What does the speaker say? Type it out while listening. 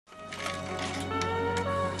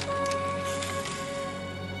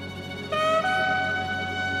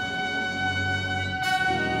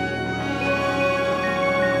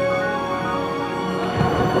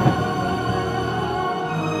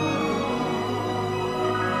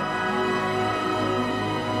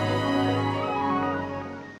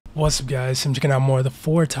What's up, guys? I'm checking out more of the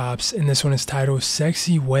Four Tops, and this one is titled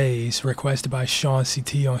Sexy Ways, requested by Sean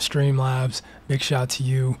CT on Streamlabs. Big shout to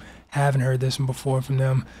you. Haven't heard this one before from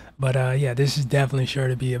them, but yeah, this is definitely sure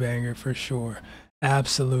to be a banger for sure.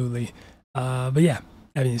 Absolutely. But yeah,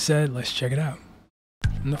 that being said, let's check it out.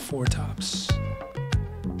 From the Four Tops.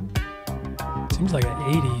 Seems like an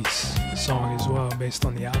 80s song as well, based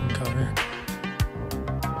on the album cover.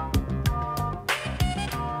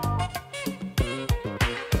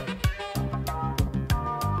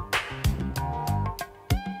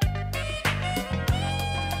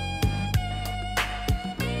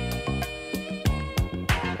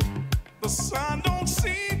 The sun don't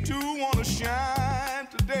seem to want to shine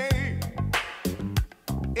today.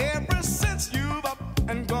 Ever since you've up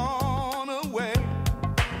and gone away.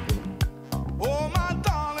 Oh, my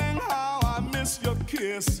darling, how I miss your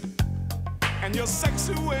kiss and your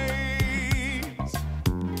sexy ways.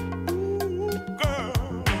 Ooh,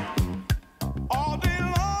 girl, all day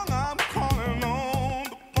long I'm calling on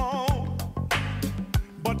the phone,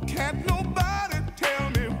 but can't nobody tell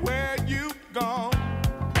me where you've gone.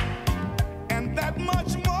 That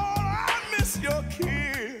much more I miss your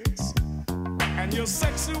kiss and your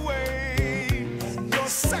sexy ways, your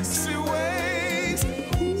sexy ways.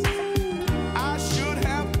 Ooh, I should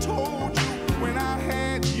have told you when I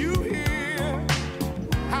had you here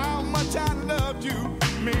how much I loved you,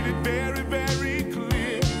 made it very, very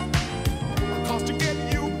clear. 'Cause to get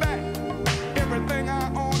you back, everything I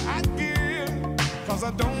own I give, 'cause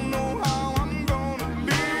I don't know how I'm gonna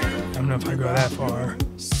live. I don't know if I go that far.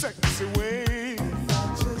 Sexy ways.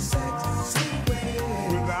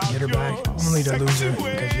 Get her back. Only to lose her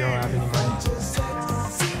because you don't have any money.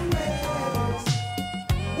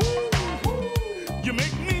 You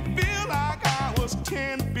make me feel like I was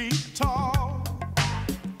 10 feet tall,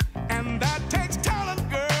 and that takes talent,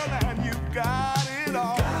 girl, and you got it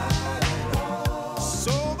all.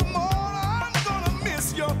 So the more I'm gonna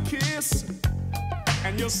miss your kiss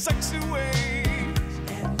and your sexy ways,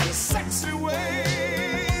 your sexy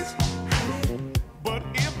ways. But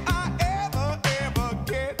if I ever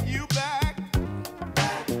get you back,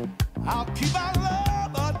 I'll keep our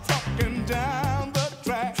love a-trucking down the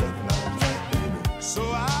track. So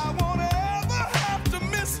I won't ever have to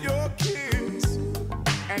miss your kiss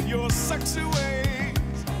and your sexy ways,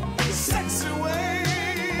 your sexy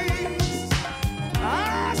ways.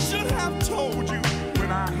 I should have told you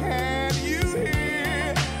when I had you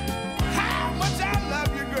here how much I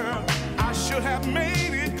love you, girl. I should have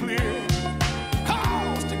made it clear.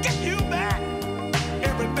 'Cause to get you back,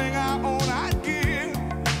 everything I own I'd give.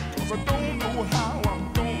 'Cause I don't know how I'm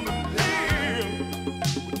gonna live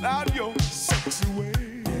without your sexy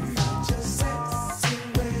ways.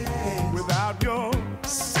 Without your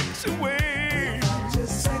sexy ways.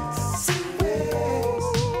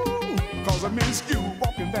 'Cause I miss you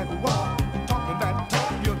walking that walk, talking that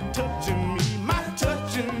talk. You're touching me, my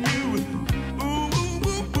touching you. Ooh,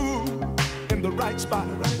 ooh, ooh, in the right spot,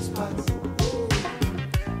 right spot.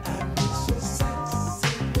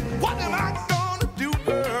 What am I gonna do,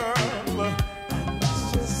 girl?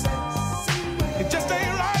 It just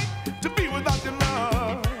ain't right to be without your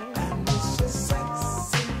love.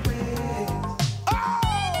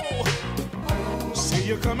 Oh, say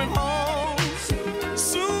you're coming home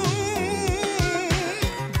soon.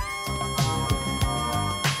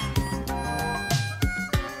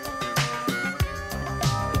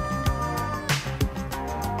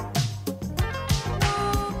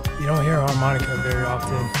 You don't hear harmonica very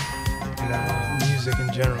often in music in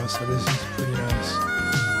general, so this is pretty nice.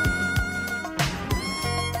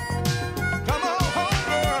 Come on home,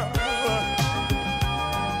 girl.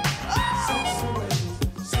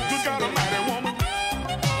 Good God Almighty, woman.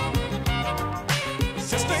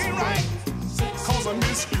 Just ain't right. 'Cause I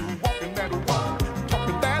miss you walking that walk,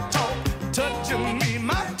 talking that talk, touching me,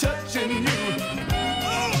 my touching you.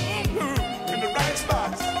 Ooh, in the right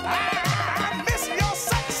spots. I miss your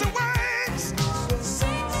sexy ways.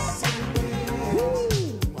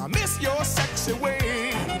 Ooh, I miss your sexy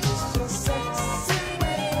ways.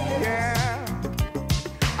 Yeah,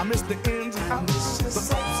 I miss the ins and outs, the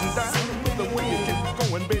ups and downs, the way you keep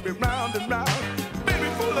going, baby, round and round, baby,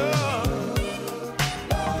 full of.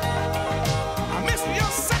 I miss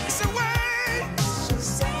your sexy ways.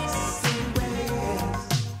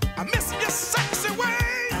 I miss your sexy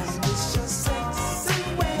ways.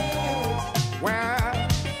 Well,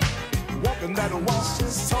 walking that walk,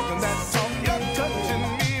 talking that talk, you're touching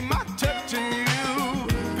me, my touching you,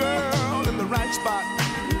 girl, in the right spot.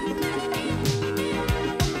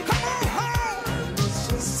 Come on home.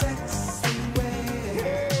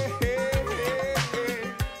 Yeah, yeah, yeah.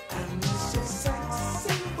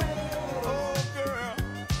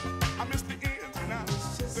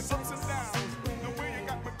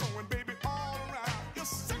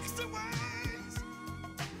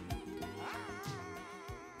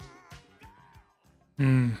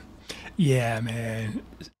 Mm. Yeah, man.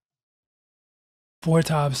 Four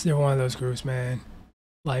Tops, they're one of those groups, man.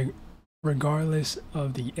 Like, regardless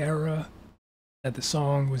of the era that the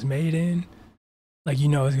song was made in, like you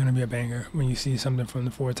know it's gonna be a banger when you see something from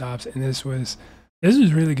the Four Tops. And this was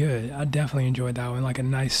really good. I definitely enjoyed that one. Like a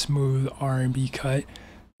nice smooth R&B cut.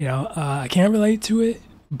 I can't relate to it,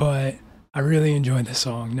 but I really enjoyed the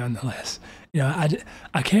song nonetheless.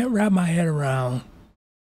 I can't wrap my head around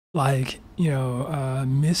like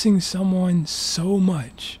missing someone so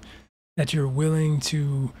much that you're willing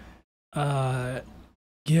to uh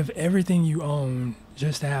give everything you own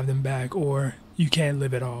just to have them back, or you can't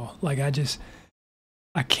live at all. Like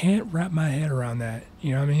I can't wrap my head around that.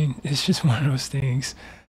 You know what I mean? It's just one of those things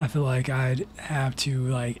I feel like I'd have to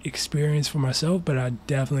like experience for myself, but I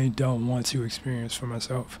definitely don't want to experience for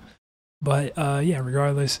myself. But yeah,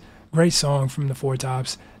 regardless, great song from the Four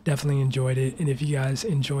Tops. Definitely enjoyed it. And if you guys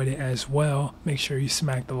enjoyed it as well, make sure you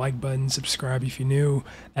smack the like button, subscribe if you're new.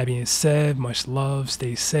 That being said, much love,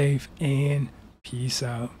 stay safe, and peace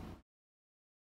out.